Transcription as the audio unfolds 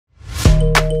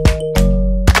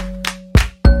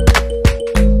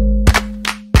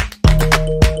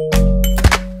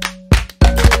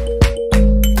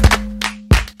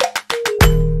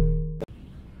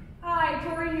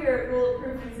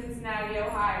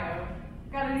Ohio.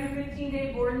 Got a new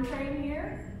 15-day board and train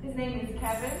here. His name is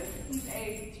Kevin. He's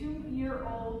a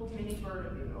 2-year-old mini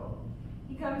Bernedoodle.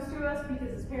 He comes to us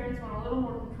because his parents want a little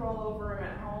more control over him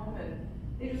at home, and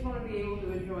they just want to be able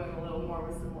to enjoy him a little more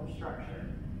with some more structure.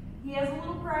 He has a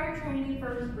little prior training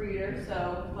from his breeder,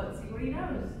 so let's see what he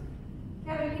knows.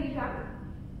 Kevin, can you come?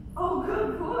 Oh,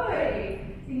 good boy.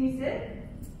 Can you sit?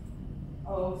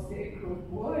 Oh, sit, good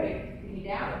boy. Can you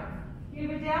down? You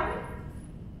have a down?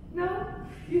 No?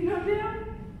 You no down?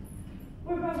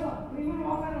 What about what? Do you want to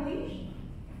walk on a leash?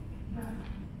 No.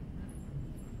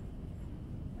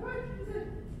 Come on,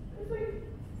 this way.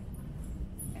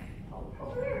 Oh,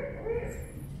 over here.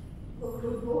 Oh,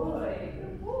 good boy,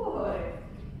 good boy.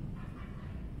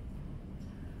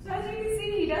 So as you can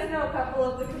see, he does know a couple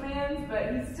of the commands,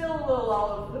 but he's still a little all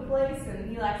over the place and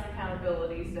he lacks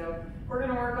accountability. So we're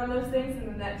going to work on those things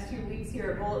in the next 2 weeks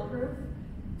here at Bulletproof.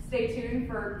 Stay tuned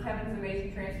for Kevin's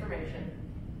amazing transformation.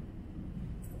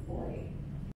 Good boy.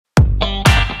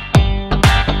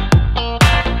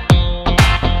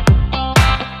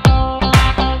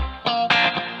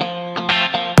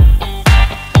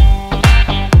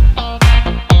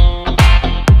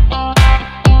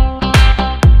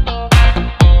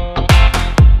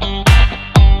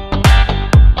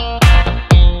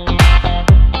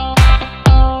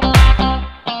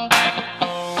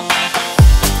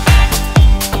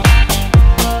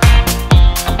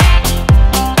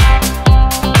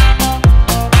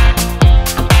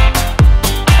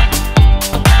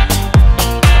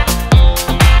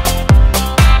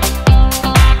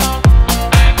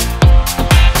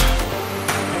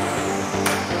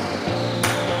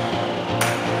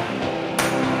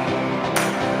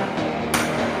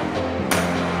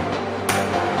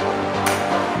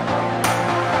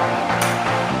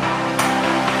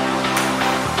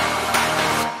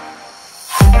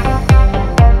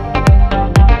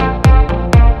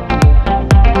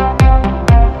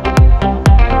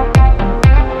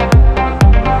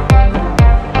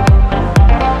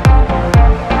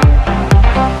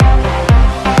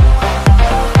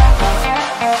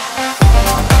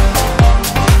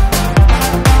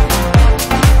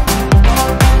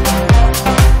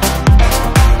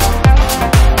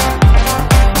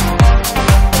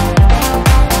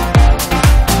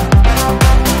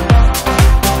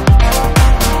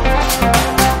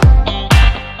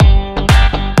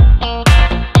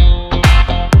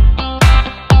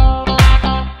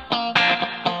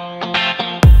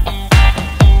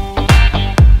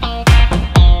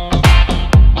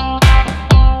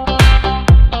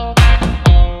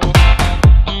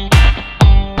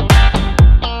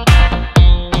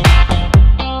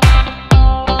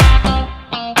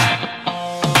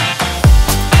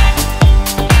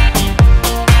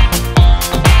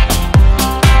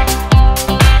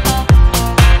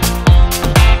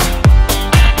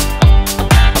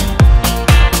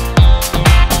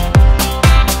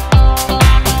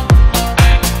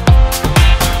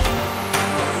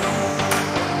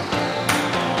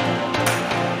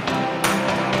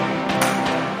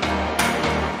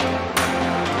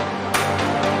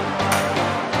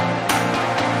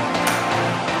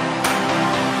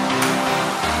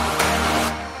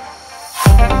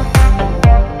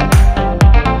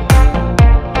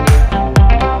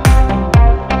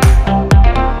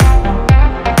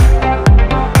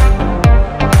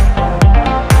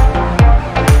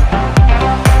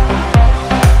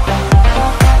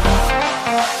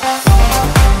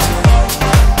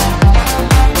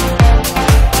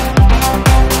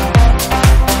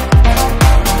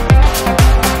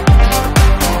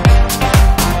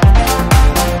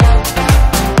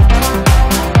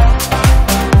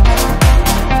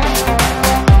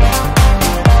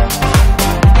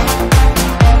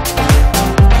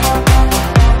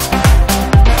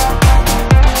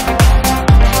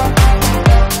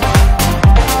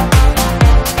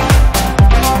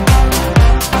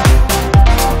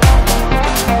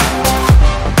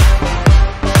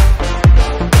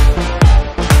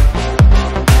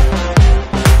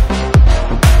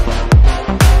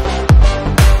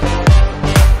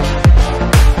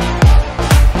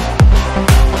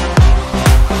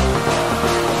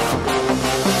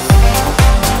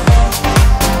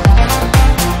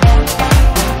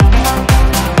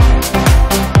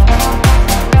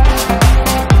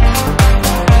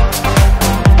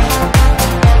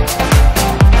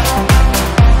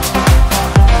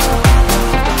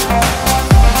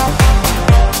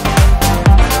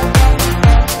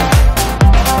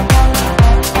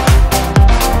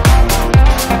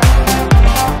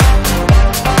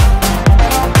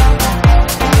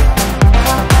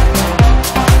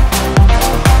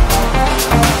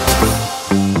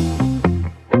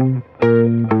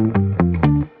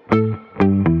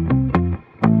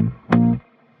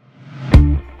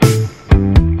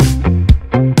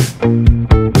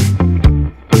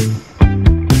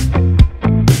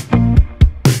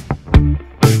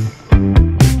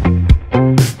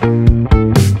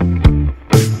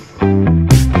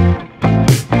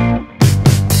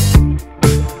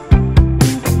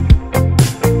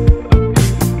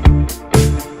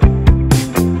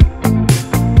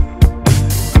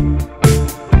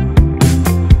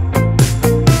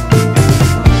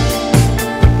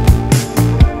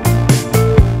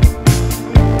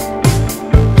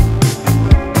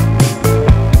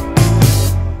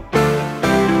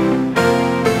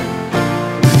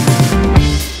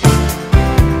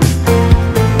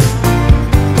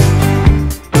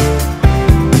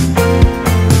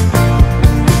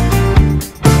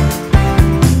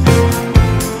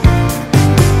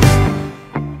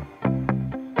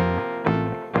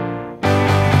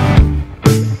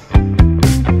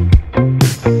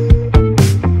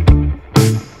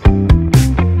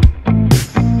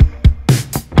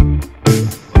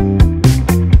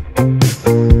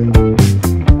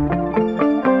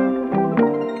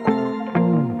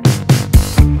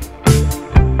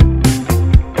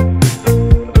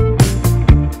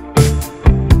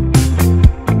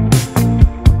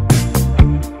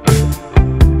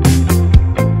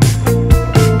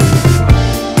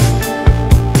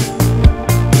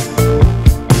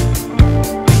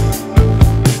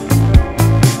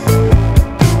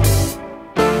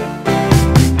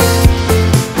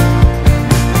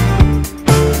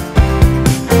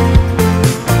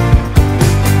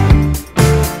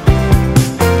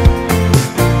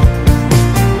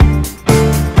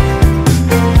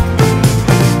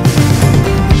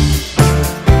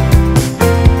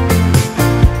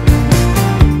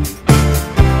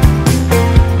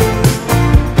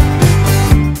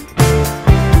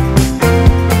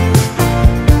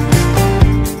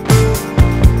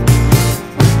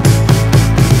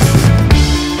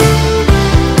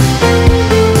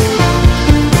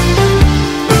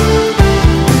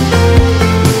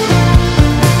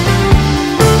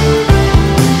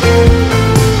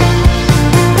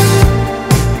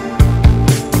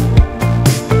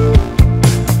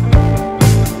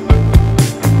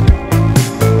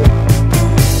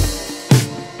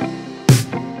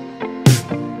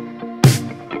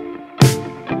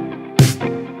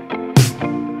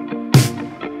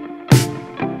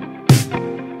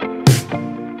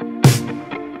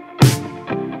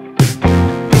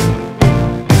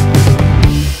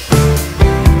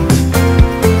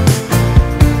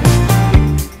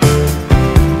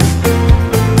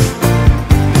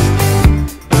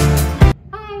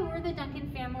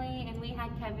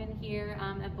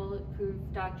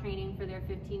 their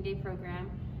 15-day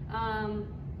program.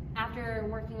 After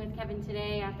working with Kevin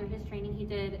today, after his training, he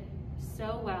did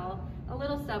so well. A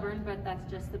little stubborn, but that's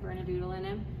just the Bernedoodle in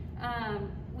him.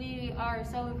 We are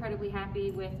so incredibly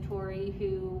happy with Tori,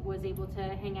 who was able to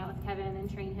hang out with Kevin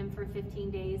and train him for 15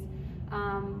 days.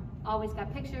 Always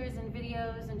got pictures and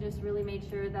videos and just really made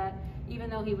sure that even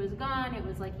though he was gone, it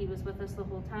was like he was with us the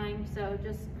whole time. So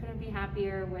just couldn't be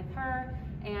happier with her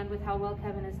and with how well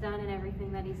Kevin has done and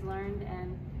everything that he's learned,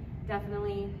 and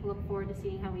definitely look forward to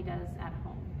seeing how he does at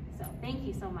home. So thank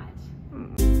you so much.